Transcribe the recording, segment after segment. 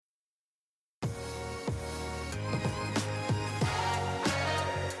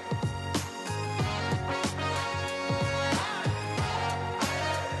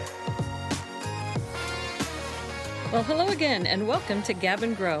again, and welcome to Gab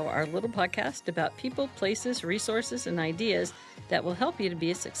and Grow, our little podcast about people, places, resources, and ideas that will help you to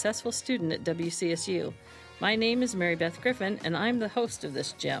be a successful student at WCSU. My name is Mary Beth Griffin, and I'm the host of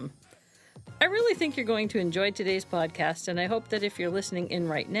this gem. I really think you're going to enjoy today's podcast, and I hope that if you're listening in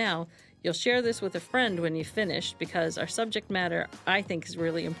right now, you'll share this with a friend when you've finished, because our subject matter, I think, is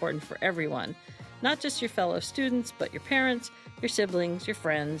really important for everyone. Not just your fellow students, but your parents, your siblings, your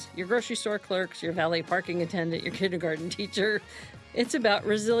friends, your grocery store clerks, your valet parking attendant, your kindergarten teacher. It's about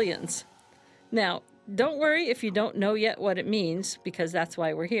resilience. Now, don't worry if you don't know yet what it means, because that's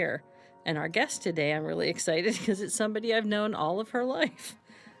why we're here. And our guest today, I'm really excited because it's somebody I've known all of her life.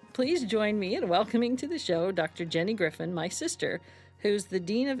 Please join me in welcoming to the show Dr. Jenny Griffin, my sister, who's the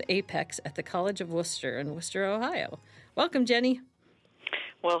Dean of Apex at the College of Wooster in Wooster, Ohio. Welcome, Jenny.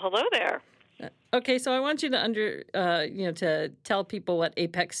 Well, hello there. Okay, so I want you to to tell people what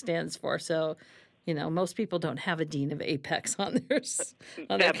APEX stands for. So, most people don't have a Dean of Apex on their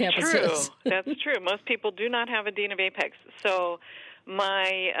campuses. That's true. Most people do not have a Dean of Apex. So,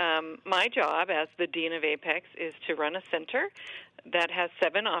 my job as the Dean of Apex is to run a center that has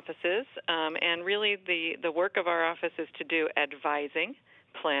 7 offices, and really the work of our office is to do advising,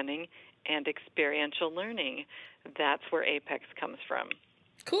 planning, and experiential learning. That's where APEX comes from.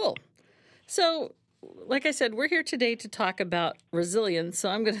 Cool. So, like I said, we're here today to talk about resilience. So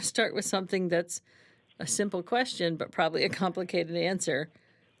I'm going to start with something that's a simple question, but probably a complicated answer.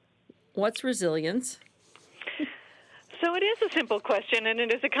 What's resilience? So it is a simple question, and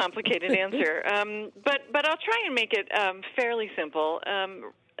it is a complicated answer. But I'll try and make it fairly simple.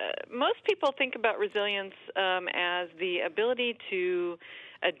 Most people think about resilience as the ability to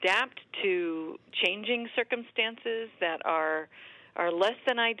adapt to changing circumstances that are less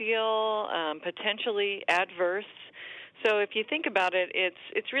than ideal, potentially adverse. So if you think about it,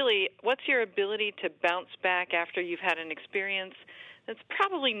 it's really what's your ability to bounce back after you've had an experience that's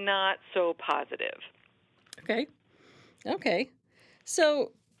probably not so positive. Okay.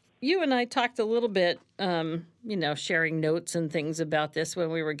 So you and I talked a little bit, sharing notes and things about this when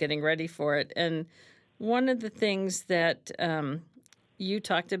we were getting ready for it. And one of the things that you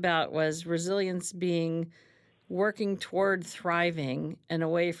talked about was resilience being working toward thriving and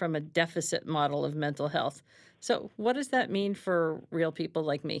away from a deficit model of mental health. So what does that mean for real people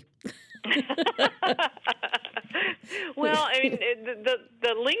like me? Well, I mean,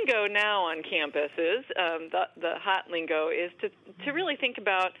 the lingo now on campuses, the hot lingo, is to really think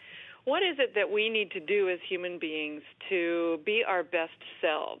about what is it that we need to do as human beings to be our best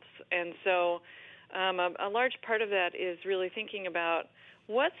selves. And so a large part of that is really thinking about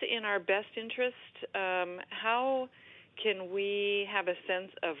what's in our best interest? How can we have a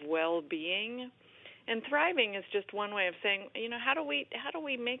sense of well-being? And thriving is just one way of saying, how do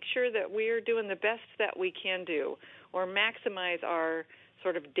we make sure that we're doing the best that we can do, or maximize our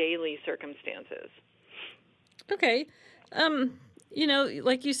sort of daily circumstances? Okay.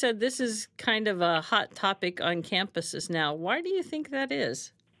 Like you said, this is kind of a hot topic on campuses now. Why do you think that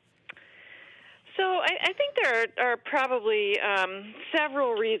is? So I think there are probably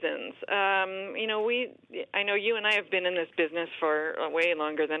several reasons. I know you and I have been in this business for way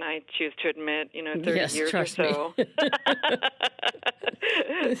longer than I choose to admit. 30 years or so.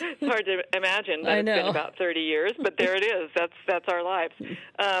 It's hard to imagine that it's been about 30 years, but there it is. That's our lives.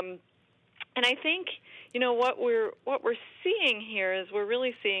 And I think what we're seeing here is we're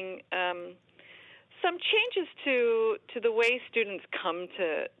really seeing some changes to the way students come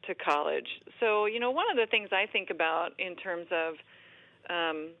to college. So, one of the things I think about in terms of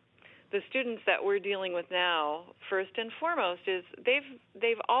the students that we're dealing with now, first and foremost, is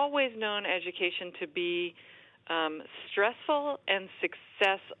they've always known education to be stressful and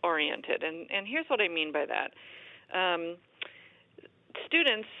success-oriented. And here's what I mean by that.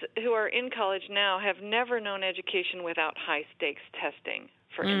 Students who are in college now have never known education without high-stakes testing,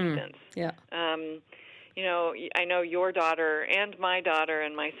 for instance. Yeah. I know your daughter and my daughter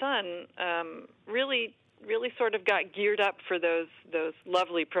and my son really sort of got geared up for those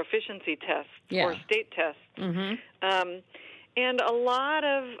lovely proficiency tests or state tests. Mm-hmm. And a lot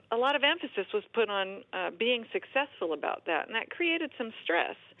of emphasis was put on being successful about that, and that created some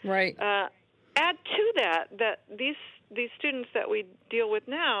stress. Right. Add to that these students that we deal with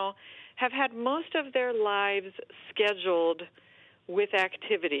now have had most of their lives scheduled with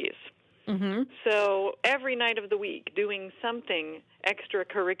activities. Mm-hmm. So every night of the week doing something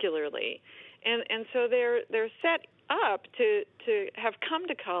extracurricularly. And so they're set up to have come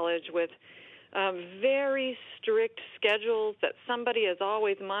to college with very strict schedules that somebody has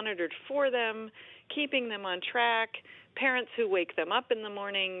always monitored for them, keeping them on track, parents who wake them up in the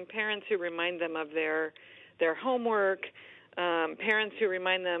morning, parents who remind them of their homework, parents who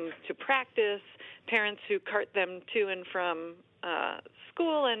remind them to practice, parents who cart them to and from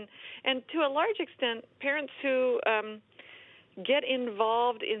school, and to a large extent, parents who get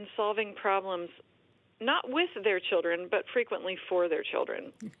involved in solving problems not with their children, but frequently for their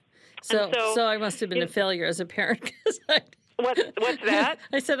children. So I must have been a failure as a parent because What's that?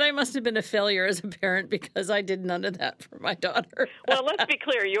 I said I must have been a failure as a parent because I did none of that for my daughter. Well, let's be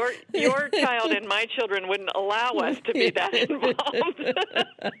clear. Your child and my children wouldn't allow us to be that involved,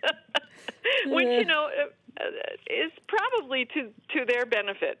 which is probably to their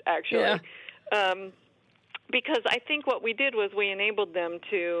benefit, actually. Yeah. Because I think what we did was we enabled them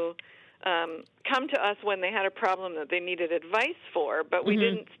to come to us when they had a problem that they needed advice for, but we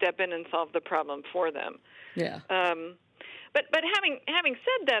didn't step in and solve the problem for them. Yeah. But having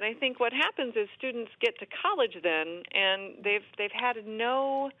said that, I think what happens is students get to college then, and they've had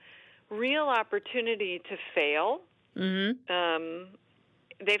no real opportunity to fail. Mm-hmm.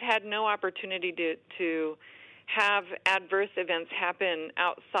 They've had no opportunity to have adverse events happen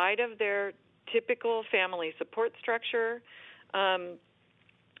outside of their typical family support structure.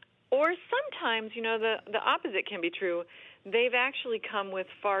 Or sometimes, the opposite can be true. They've actually come with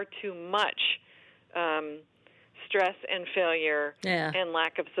far too much stress and failure and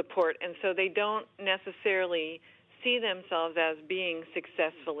lack of support, and so they don't necessarily see themselves as being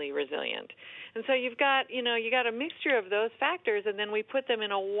successfully resilient. And so you got a mixture of those factors, and then we put them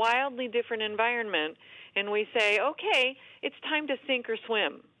in a wildly different environment, and we say, okay, it's time to sink or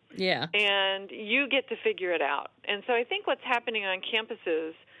swim. Yeah. And you get to figure it out. And so I think what's happening on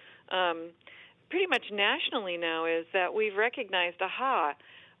campuses pretty much nationally now is that we've recognized,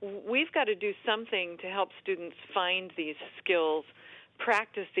 we've got to do something to help students find these skills,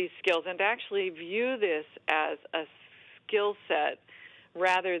 practice these skills, and to actually view this as a skill set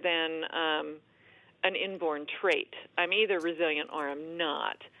rather than an inborn trait. I'm either resilient or I'm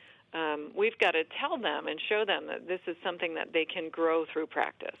not. We've got to tell them and show them that this is something that they can grow through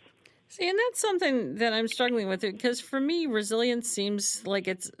practice. See, and that's something that I'm struggling with, because for me, resilience seems like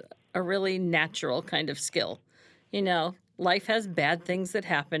it's a really natural kind of skill. Life has bad things that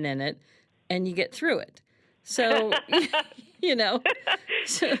happen in it, and you get through it. So,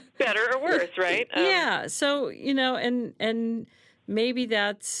 so, better or worse, right? Yeah. So, and maybe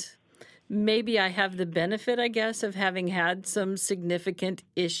I have the benefit, I guess, of having had some significant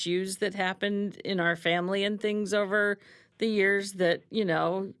issues that happened in our family and things over the years that,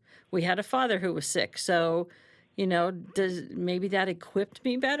 we had a father who was sick. So, maybe that equipped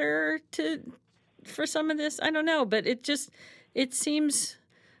me better for some of this. I don't know, but it seems,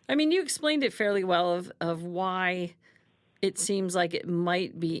 you explained it fairly well of why it seems like it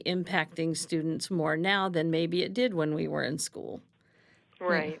might be impacting students more now than maybe it did when we were in school.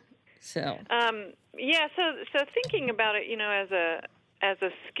 Right. So. So thinking about it, as a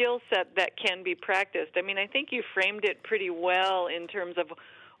skill set that can be practiced. I think you framed it pretty well in terms of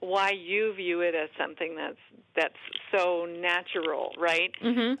why you view it as something that's so natural, right?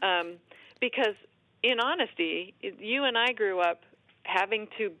 Mm-hmm. Because in honesty, you and I grew up having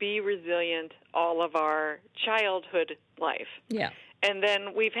to be resilient all of our childhood life. Yeah. And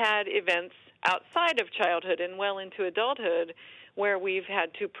then we've had events outside of childhood and well into adulthood where we've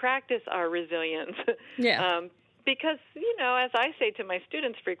had to practice our resilience. Yeah. Because, as I say to my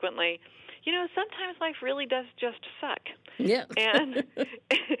students frequently, sometimes life really does just suck. Yeah.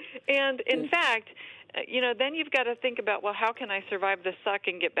 And in fact, then you've got to think about, well, how can I survive the suck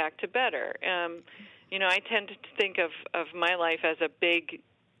and get back to better? I tend to think of my life as a big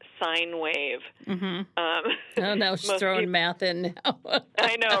sine wave. Mm-hmm. Now she's throwing math in now.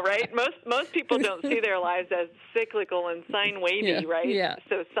 I know, right? Most people don't see their lives as cyclical and sine wavy, right? Yeah.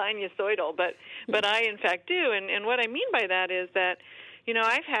 So sinusoidal, but I in fact do. And what I mean by that is that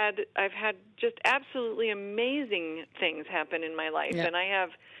I've had just absolutely amazing things happen in my life, and I have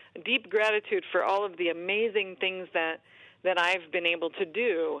deep gratitude for all of the amazing things that I've been able to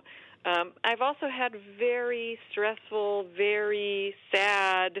do. I've also had very stressful, very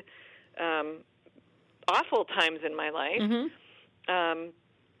sad, awful times in my life. Mm-hmm.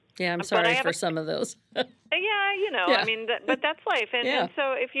 I'm sorry for some of those. But that's life. And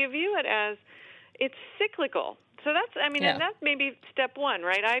so if you view it as it's cyclical, so that's, and that's maybe step one,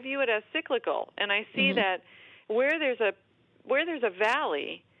 right? I view it as cyclical, and I see that where there's a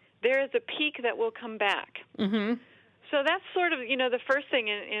valley, there is a peak that will come back. Mm-hmm. So that's sort of, the first thing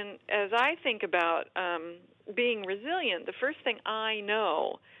in as I think about being resilient, the first thing I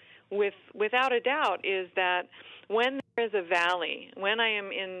know without a doubt is that when there is a valley, when I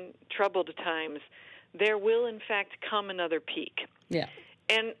am in troubled times, there will in fact come another peak. Yeah.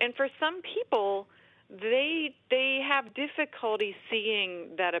 And for some people, they have difficulty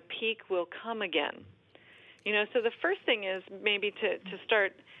seeing that a peak will come again. So the first thing is maybe to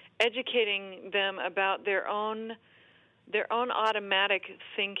start educating them about their own automatic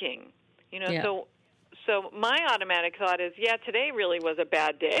thinking. Yeah. So my automatic thought is, today really was a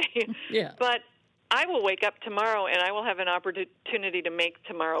bad day. Yeah. But I will wake up tomorrow and I will have an opportunity to make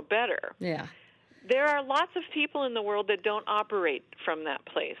tomorrow better. Yeah. There are lots of people in the world that don't operate from that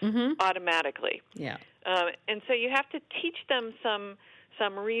place automatically. Yeah. And so you have to teach them some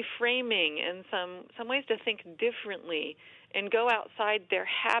reframing and some ways to think differently and go outside their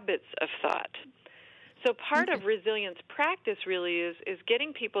habits of thought. So part of resilience practice really is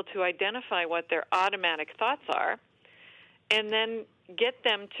getting people to identify what their automatic thoughts are and then get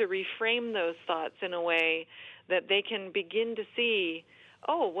them to reframe those thoughts in a way that they can begin to see,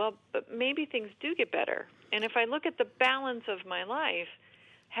 but maybe things do get better. And if I look at the balance of my life,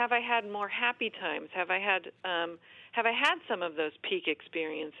 have I had more happy times? Have I had some of those peak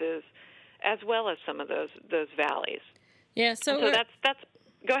experiences as well as some of those valleys? Yeah, so that's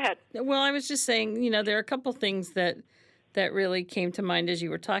go ahead. Well, I was just saying, there are a couple things that really came to mind as you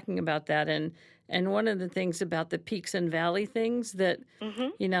were talking about that, and one of the things about the peaks and valley things that,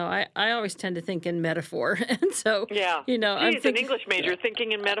 I always tend to think in metaphor, and so, I'm an English major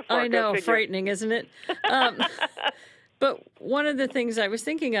thinking in metaphor. I know, frightening, isn't it? But one of the things I was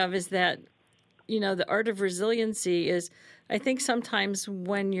thinking of is that, the art of resiliency is, I think sometimes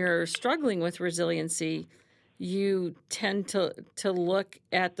when you're struggling with resiliency, you tend to look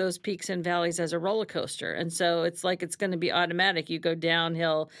at those peaks and valleys as a roller coaster. And so it's like it's going to be automatic. You go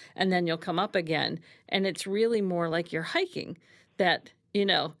downhill and then you'll come up again. And it's really more like you're hiking that,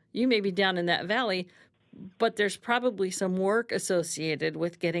 you may be down in that valley, but there's probably some work associated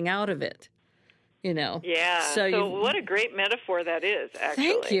with getting out of it. Yeah. So what a great metaphor that is, actually.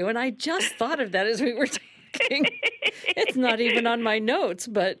 Thank you. And I just thought of that as we were talking. It's not even on my notes,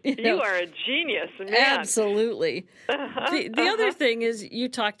 but you are a genius, man. Absolutely. The other thing is you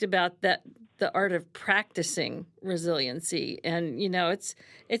talked about the art of practicing resiliency, and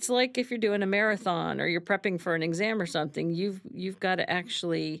it's like if you're doing a marathon or you're prepping for an exam or something, you've got to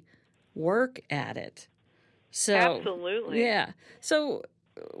actually work at it. So absolutely, yeah. So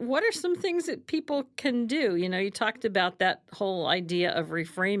what are some things that people can do? You talked about that whole idea of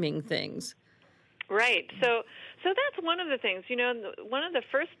reframing things. Right. So that's one of the things. One of the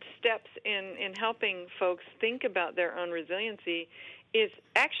first steps in helping folks think about their own resiliency is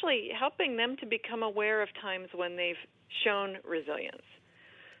actually helping them to become aware of times when they've shown resilience.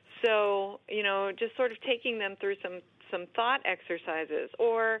 So, just sort of taking them through some thought exercises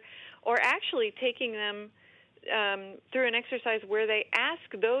or actually taking them through an exercise where they ask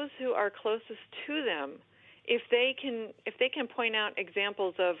those who are closest to them if they can point out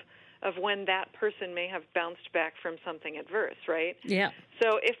examples of when that person may have bounced back from something adverse, right? Yeah.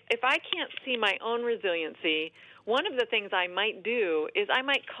 So if I can't see my own resiliency, one of the things I might do is I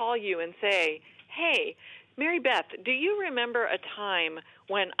might call you and say, hey, Mary Beth, do you remember a time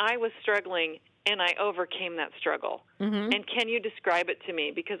when I was struggling and I overcame that struggle? Mm-hmm. And can you describe it to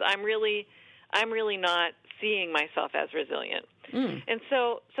me? Because I'm really not seeing myself as resilient. Mm. And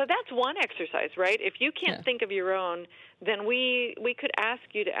so that's one exercise, right? If you can't think of your own, then we could ask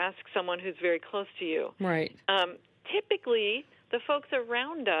you to ask someone who's very close to you. Right. Typically, the folks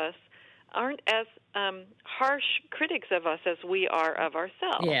around us aren't as harsh critics of us as we are of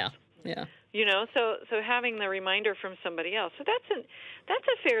ourselves. Yeah. So having the reminder from somebody else. So that's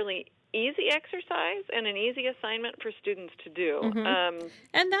a fairly easy exercise and an easy assignment for students to do. Mm-hmm.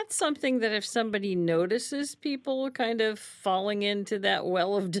 And that's something that if somebody notices people kind of falling into that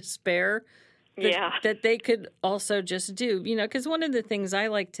well of despair, that they could also just do, because one of the things I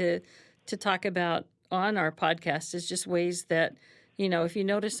like to talk about on our podcast is just ways that, if you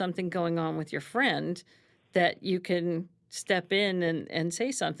notice something going on with your friend, that you can step in and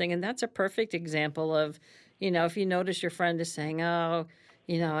say something. And that's a perfect example of, if you notice your friend is saying, I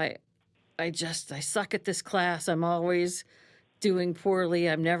suck at this class. I'm always doing poorly.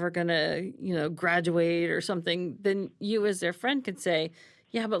 I'm never going to, graduate or something. Then you as their friend could say,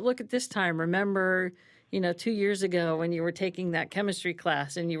 yeah, but look at this time. Remember, 2 years ago when you were taking that chemistry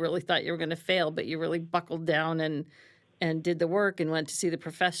class and you really thought you were going to fail, but you really buckled down and did the work and went to see the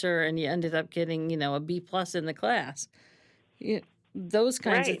professor and you ended up getting, a B+ in the class. Those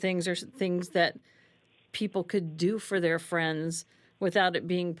kinds of things are things that people could do for their friends without it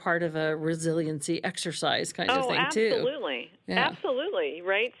being part of a resiliency exercise kind of thing, too. Absolutely. Yeah. Absolutely,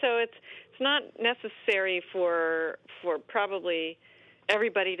 right? So it's not necessary for probably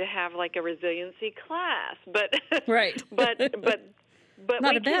everybody to have like a resiliency class, but right. but but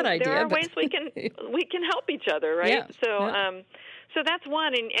not a bad idea. There are ways we can help each other, right? Yeah. So that's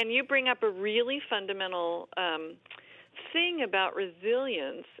one, and you bring up a really fundamental thing about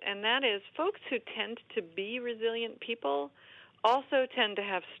resilience, and that is folks who tend to be resilient people also tend to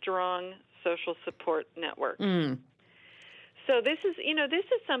have strong social support networks. So this is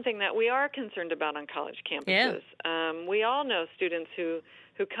something that we are concerned about on college campuses. Yeah. We all know students who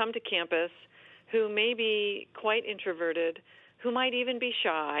come to campus who may be quite introverted, who might even be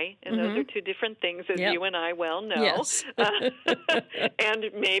shy, and those are two different things, as you and I well know, yes.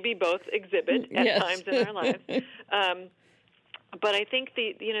 and maybe both exhibit at times in our lives. But I think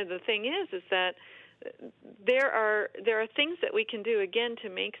the thing is that there are things that we can do, again, to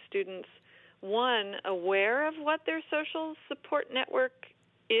make students, one, aware of what their social support network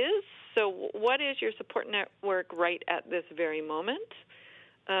is. So what is your support network right at this very moment?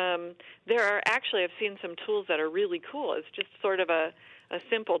 There are actually, I've seen some tools that are really cool. It's just sort of a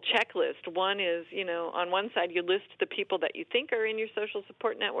simple checklist. One is, on one side you list the people that you think are in your social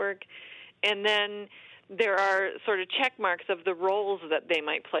support network, and then there are sort of check marks of the roles that they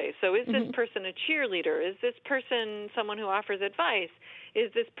might play. So is this person a cheerleader? Is this person someone who offers advice?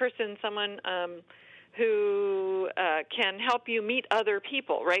 Is this person someone who can help you meet other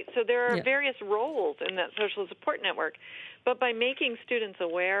people, right? So there are various roles in that social support network. But by making students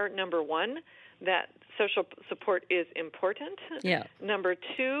aware, number one, that social support is important. Yeah. Number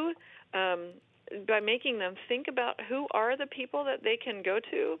two, by making them think about who are the people that they can go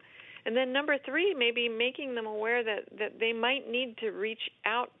to. And then number three, maybe making them aware that they might need to reach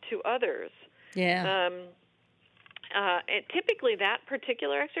out to others. Yeah. Typically, that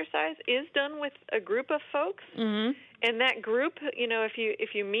particular exercise is done with a group of folks, and that group,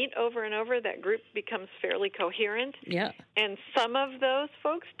 if you meet over and over, that group becomes fairly coherent. Yeah. And some of those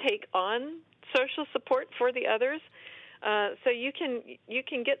folks take on social support for the others. So you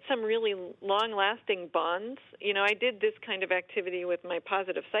can get some really long-lasting bonds. I did this kind of activity with my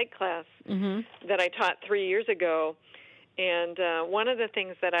positive psych class that I taught 3 years ago, and one of the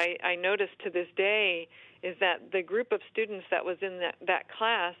things that I noticed to this day is that the group of students that was in that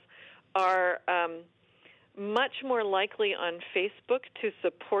class are much more likely on Facebook to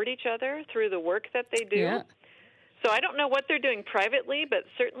support each other through the work that they do. Yeah. So I don't know what they're doing privately, but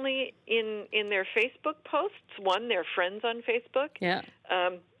certainly in their Facebook posts, one, they're friends on Facebook. Yeah.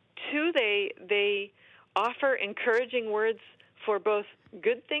 Two, they offer encouraging words for both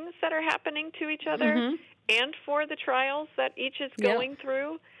good things that are happening to each other and for the trials that each is going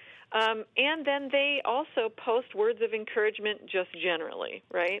through. And then they also post words of encouragement just generally,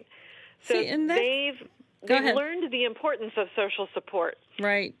 right? So they've learned the importance of social support.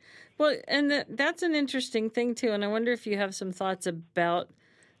 Right. Well, and that's an interesting thing, too. And I wonder if you have some thoughts about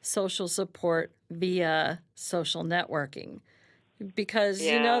social support via social networking. Because,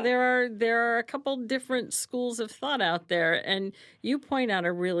 there are a couple different schools of thought out there. And you point out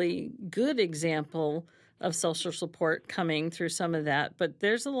a really good example of social support coming through some of that. But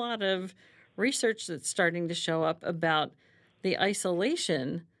there's a lot of research that's starting to show up about the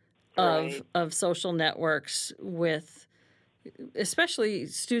isolation of social networks with especially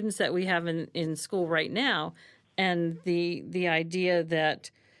students that we have in school right now, and the idea that,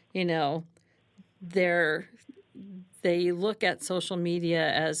 they look at social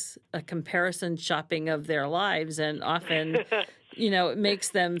media as a comparison shopping of their lives, and often, it makes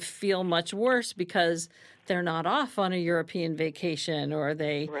them feel much worse because they're not off on a European vacation, or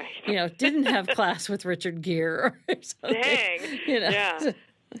they, didn't have class with Richard Gere or something. Dang. Yeah.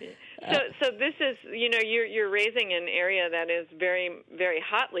 So this is, you're raising an area that is very, very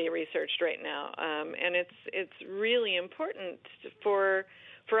hotly researched right now, and it's really important for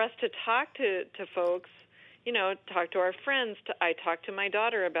us to talk to folks, talk to our friends. I talk to my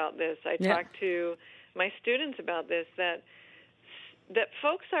daughter about this. I talk to my students about this. That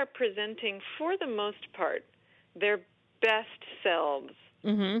folks are presenting, for the most part, their best selves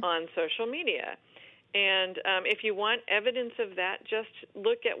on social media. And if you want evidence of that, just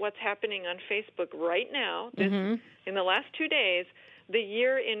look at what's happening on Facebook right now. In the last 2 days, the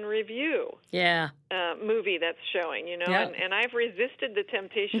Year in Review movie that's showing, and I've resisted the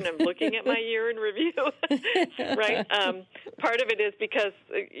temptation of looking at my Year in Review, right? Part of it is because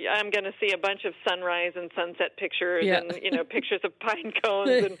I'm going to see a bunch of sunrise and sunset pictures and, pictures of pine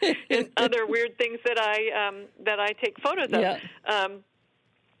cones and other weird things that I take photos of.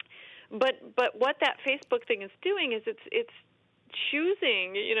 But what that Facebook thing is doing is it's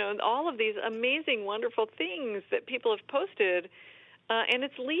choosing, all of these amazing, wonderful things that people have posted, and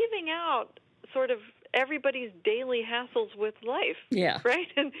it's leaving out sort of everybody's daily hassles with life. Yeah. Right?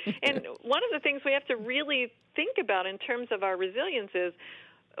 And one of the things we have to really think about in terms of our resilience is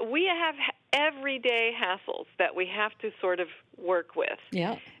we have everyday hassles that we have to sort of work with.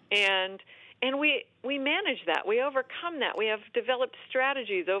 Yeah. And we manage that. We overcome that. We have developed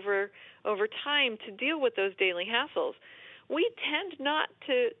strategies over time to deal with those daily hassles. We tend not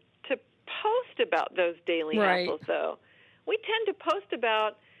to post about those daily hassles, though. We tend to post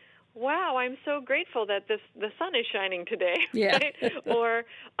about, wow, I'm so grateful that the sun is shining today. Yeah. Right? Or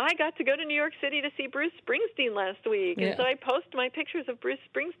I got to go to New York City to see Bruce Springsteen last week. Yeah. And so I post my pictures of Bruce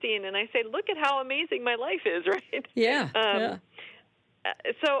Springsteen and I say, look at how amazing my life is, right? Yeah.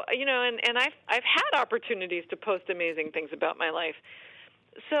 So, and I've had opportunities to post amazing things about my life.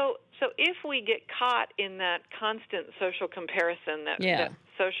 So if we get caught in that constant social comparison that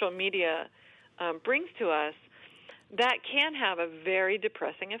social media brings to us, that can have a very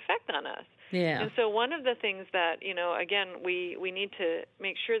depressing effect on us. Yeah. And so one of the things that, again, we need to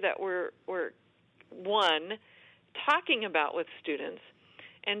make sure that we're one, talking about with students,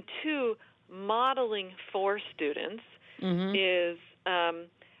 and two, modeling for students is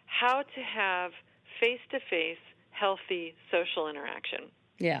how to have face-to-face, healthy social interaction.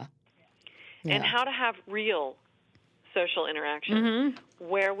 Yeah. And how to have real social interaction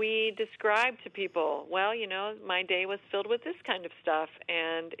where we describe to people, well, my day was filled with this kind of stuff,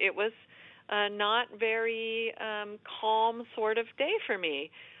 and it was not very calm sort of day for me.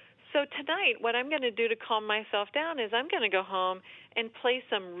 So tonight, what I'm going to do to calm myself down is I'm going to go home and play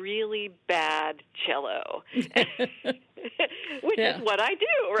some really bad cello, which is what I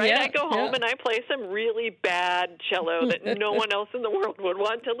do, right? I go home and I play some really bad cello that no one else in the world would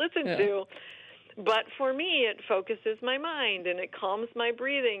want to listen to. But for me, it focuses my mind, and it calms my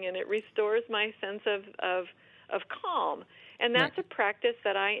breathing, and it restores my sense of calm. And that's a practice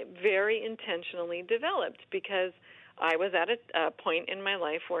that I very intentionally developed because I was at a point in my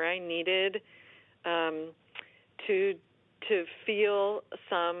life where I needed to feel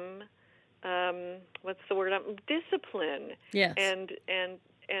some discipline. Yes.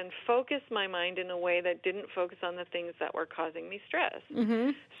 And focus my mind in a way that didn't focus on the things that were causing me stress.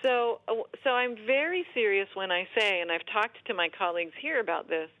 So I'm very serious when I say, and I've talked to my colleagues here about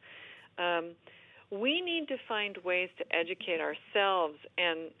this, we need to find ways to educate ourselves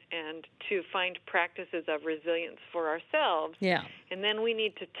and to find practices of resilience for ourselves. Yeah. And then we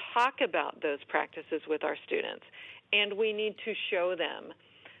need to talk about those practices with our students, and we need to show them.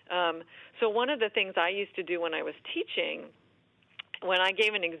 So one of the things I used to do when I was teaching, when I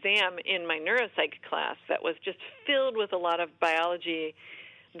gave an exam in my neuropsych class that was just filled with a lot of biology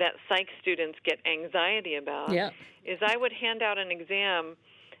that psych students get anxiety about, is I would hand out an exam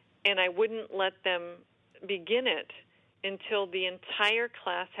and I wouldn't let them begin it until the entire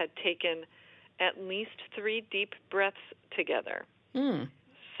class had taken at least 3 deep breaths together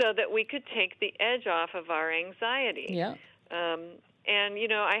so that we could take the edge off of our anxiety. Yeah. And,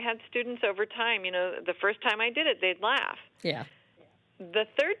 I had students over time, the first time I did it, they'd laugh. Yeah. The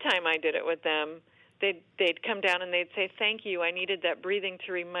third time I did it with them, they'd come down and they'd say, thank you, I needed that breathing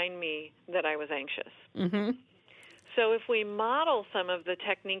to remind me that I was anxious. So if we model some of the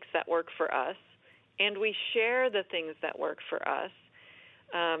techniques that work for us, and we share the things that work for us,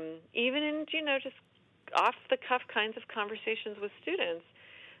 even in, just off-the-cuff kinds of conversations with students,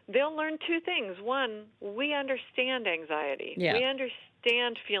 they'll learn 2 things. One, we understand anxiety. Yeah. We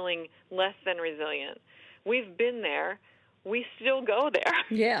understand feeling less than resilient. We've been there. We still go there.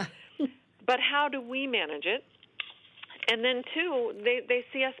 Yeah. But how do we manage it? And then 2, they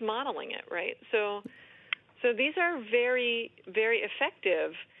see us modeling it, right? So these are very, very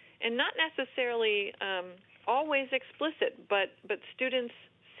effective and not necessarily always explicit, but students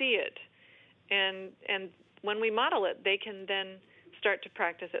see it. And when we model it, they can then start to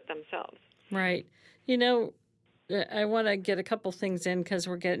practice it themselves. Right. I want to get a couple things in because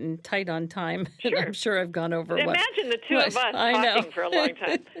we're getting tight on time. Sure. And I'm sure I've gone over Imagine the two of us talking for a long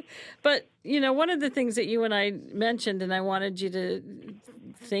time. But, one of the things that you and I mentioned and I wanted you to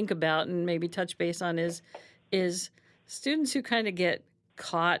think about and maybe touch base on is students who kind of get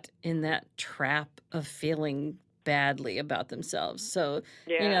caught in that trap of feeling badly about themselves. So,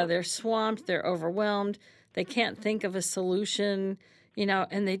 they're swamped, they're overwhelmed, they can't think of a solution,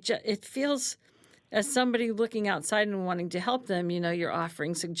 and it feels, as somebody looking outside and wanting to help them, you're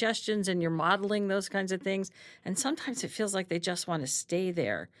offering suggestions and you're modeling those kinds of things. And sometimes it feels like they just want to stay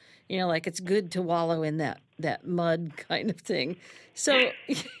there, like it's good to wallow in that mud kind of thing. So,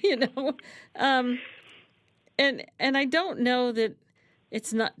 and I don't know that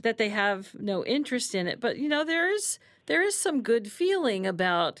it's not that they have no interest in it, but, there is some good feeling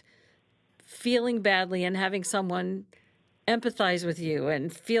about feeling badly and having someone empathize with you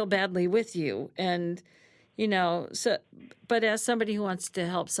and feel badly with you. And, so, but as somebody who wants to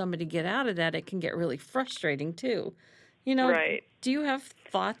help somebody get out of that, it can get really frustrating too. Right. Do you have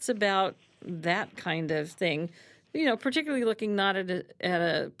thoughts about that kind of thing? Particularly looking not at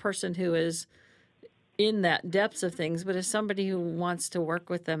a person who is in that depths of things, but as somebody who wants to work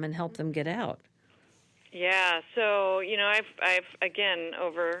with them and help them get out. Yeah. So, I've again,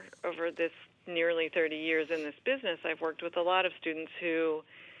 over this nearly 30 years in this business, I've worked with a lot of students who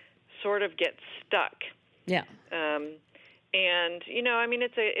sort of get stuck. Yeah. And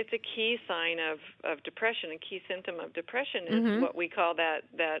it's a key sign of depression. A key symptom of depression is what we call that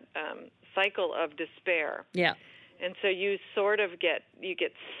cycle of despair. Yeah. And so you sort of get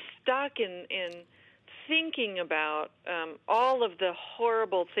stuck in thinking about all of the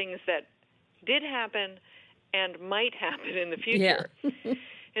horrible things that did happen and might happen in the future. Yeah.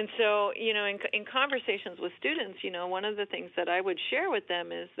 And so, in conversations with students, one of the things that I would share with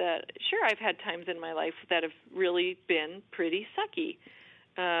them is that, sure, I've had times in my life that have really been pretty sucky.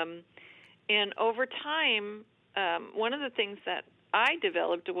 And over time, one of the things that I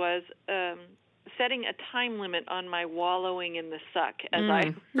developed was setting a time limit on my wallowing in the suck, as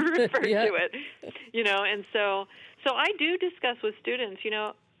I refer to it. And so I do discuss with students,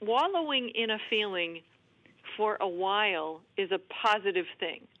 wallowing in a feeling for a while is a positive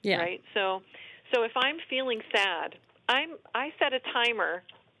thing, right? So if I'm feeling sad, I set a timer,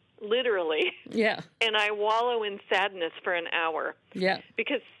 literally, and I wallow in sadness for an hour. Yeah.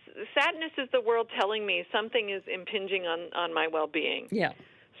 Because sadness is the world telling me something is impinging on my well-being. Yeah.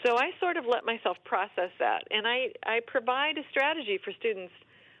 So I sort of let myself process that, and I provide a strategy for students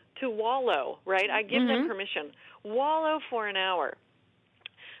to wallow, right? I give them permission. Wallow for an hour.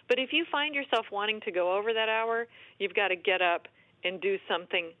 But if you find yourself wanting to go over that hour, you've got to get up and do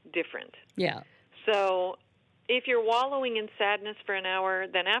something different. Yeah. So if you're wallowing in sadness for an hour,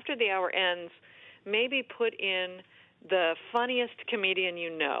 then after the hour ends, maybe put in the funniest comedian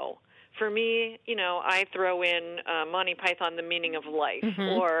you know. For me, I throw in Monty Python, The Meaning of Life,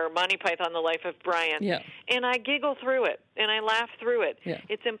 or Monty Python, The Life of Brian, and I giggle through it, and I laugh through it. Yeah.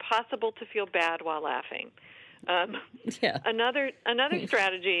 It's impossible to feel bad while laughing. Another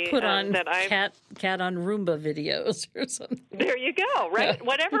strategy put on that I cat on Roomba videos or something. There you go, right?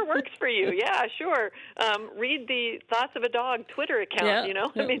 Whatever works for you. Yeah, sure. Read the Thoughts of a Dog Twitter account.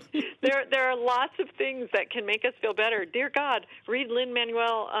 I mean, there are lots of things that can make us feel better. Dear God, read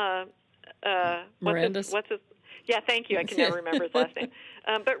Lin-Manuel. What's his? Yeah, thank you. I can never remember his last name.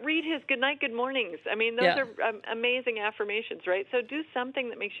 But read his Good Night, Good Mornings. I mean, those are amazing affirmations, right? So do something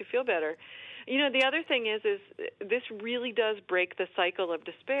that makes you feel better. The other thing is this really does break the cycle of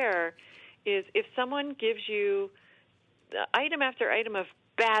despair, is if someone gives you item after item of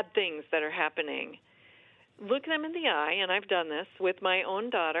bad things that are happening, look them in the eye, and I've done this with my own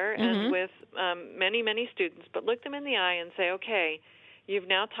daughter and with many, many students, but look them in the eye and say, okay, you've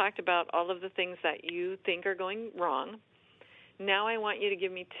now talked about all of the things that you think are going wrong. Now I want you to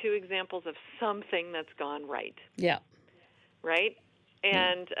give me 2 examples of something that's gone right. Yeah. Right?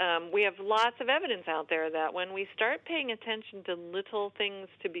 And we have lots of evidence out there that when we start paying attention to little things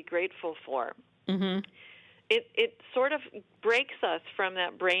to be grateful for, it sort of breaks us from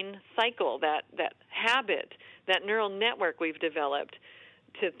that brain cycle, that habit, that neural network we've developed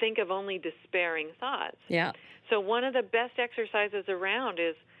to think of only despairing thoughts. Yeah. So one of the best exercises around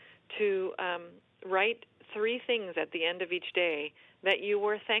is to write 3 things at the end of each day that you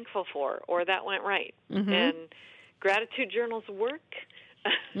were thankful for or that went right. And gratitude journals work.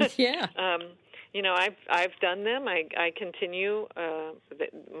 Yeah. I've done them. I continue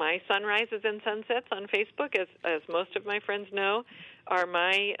my sunrises and sunsets on Facebook, as most of my friends know, are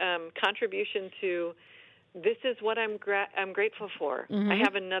my contribution to this is what I'm grateful for. I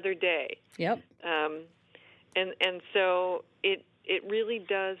have another day. Yep. And so it really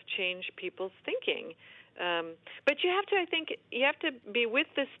does change people's thinking. But you have to be with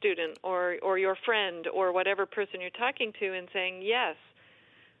the student or your friend or whatever person you're talking to and saying, yes,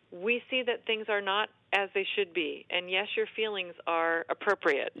 we see that things are not as they should be, and yes, your feelings are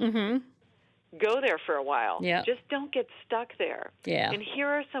appropriate. Go there for a while. Yeah. Just don't get stuck there. Yeah. And here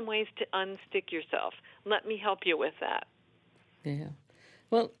are some ways to unstick yourself. Let me help you with that. Yeah.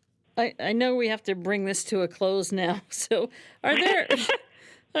 Well, I know we have to bring this to a close now. So are there...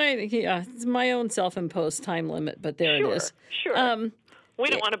 it's my own self-imposed time limit, but there it is. Sure. We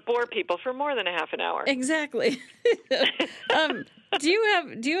don't want to bore people for more than a half an hour. Exactly. Do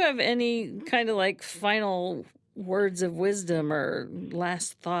you have any kind of like final words of wisdom or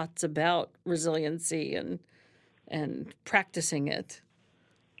last thoughts about resiliency and practicing it?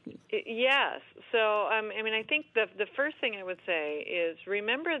 Yes. So, I mean, I think the first thing I would say is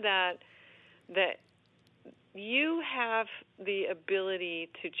remember that you have the ability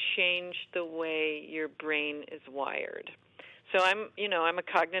to change the way your brain is wired. So I'm a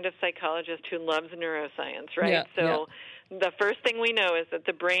cognitive psychologist who loves neuroscience, right? Yeah, so the first thing we know is that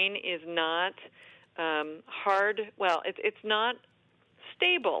the brain is not hard. Well, it's not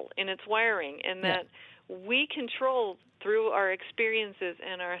stable in its wiring, and that we control through our experiences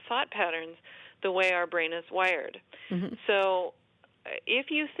and our thought patterns the way our brain is wired. Mm-hmm. So if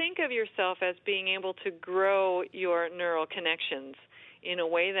you think of yourself as being able to grow your neural connections in a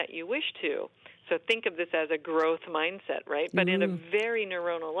way that you wish to, so think of this as a growth mindset, right? But in a very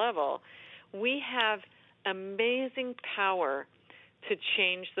neuronal level, we have amazing power to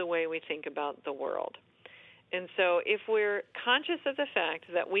change the way we think about the world. And so if we're conscious of the fact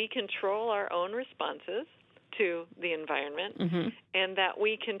that we control our own responses to the environment, mm-hmm. and that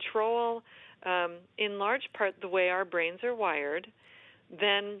we control, in large part, the way our brains are wired,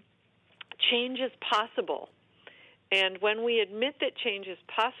 then change is possible. And when we admit that change is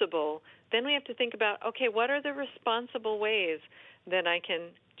possible, then we have to think about, okay, what are the responsible ways that I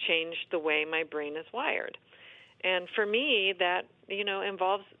can change the way my brain is wired? And for me, that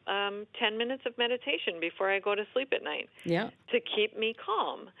involves 10 minutes of meditation before I go to sleep at night to keep me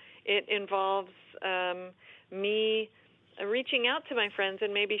calm. It involves me reaching out to my friends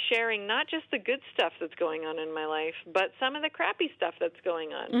and maybe sharing not just the good stuff that's going on in my life, but some of the crappy stuff that's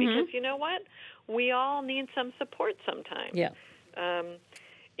going on. Mm-hmm. Because you know what? We all need some support sometimes. Yeah.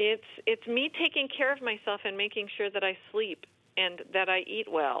 It's me taking care of myself and making sure that I sleep and that I eat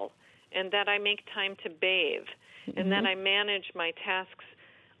well and that I make time to bathe and mm-hmm. that I manage my tasks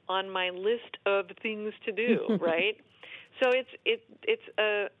on my list of things to do, right? So it's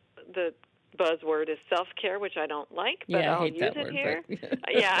the buzzword is self-care, which I don't like, but I'll use it here.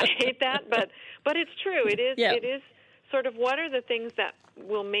 Yeah, I hate that, but it's true. It is sort of what are the things that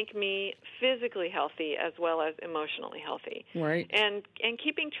will make me physically healthy as well as emotionally healthy. Right. And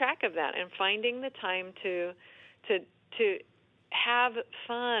keeping track of that and finding the time to have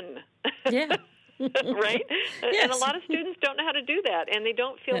fun. Yeah. Right? Yes. And a lot of students don't know how to do that, and they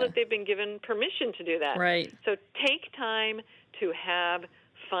don't feel that they've been given permission to do that. Right. So take time to have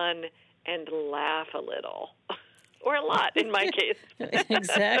fun and laugh a little, or a lot in my case.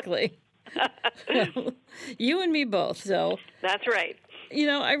 Exactly. Well, you and me both. So that's right.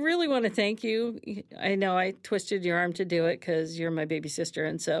 I really want to thank you. I know I twisted your arm to do it because you're my baby sister,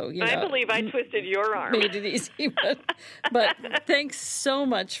 and so I believe I twisted your arm. Made it easy, but thanks so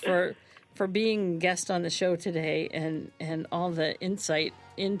much for being guest on the show today and all the insight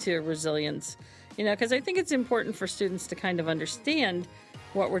into resilience. Because I think it's important for students to kind of understand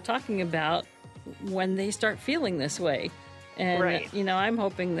what we're talking about when they start feeling this way. And, right. I'm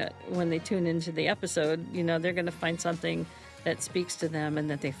hoping that when they tune into the episode, they're going to find something that speaks to them and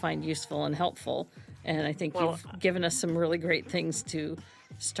that they find useful and helpful. And I think you've given us some really great things to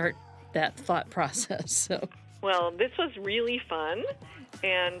start that thought process. So, well, this was really fun,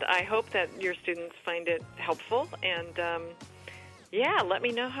 and I hope that your students find it helpful. And let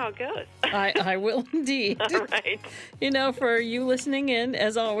me know how it goes. I will indeed. All right. For you listening in,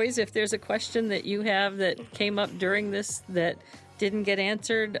 as always, if there's a question that you have that came up during this that didn't get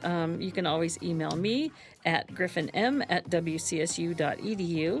answered, you can always email me at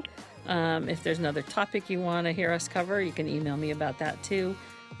griffinm@wcsu.edu. If there's another topic you want to hear us cover, you can email me about that too.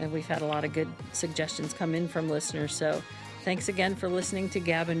 And we've had a lot of good suggestions come in from listeners. So thanks again for listening to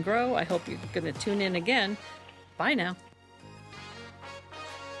Gab and Grow. I hope you're going to tune in again. Bye now.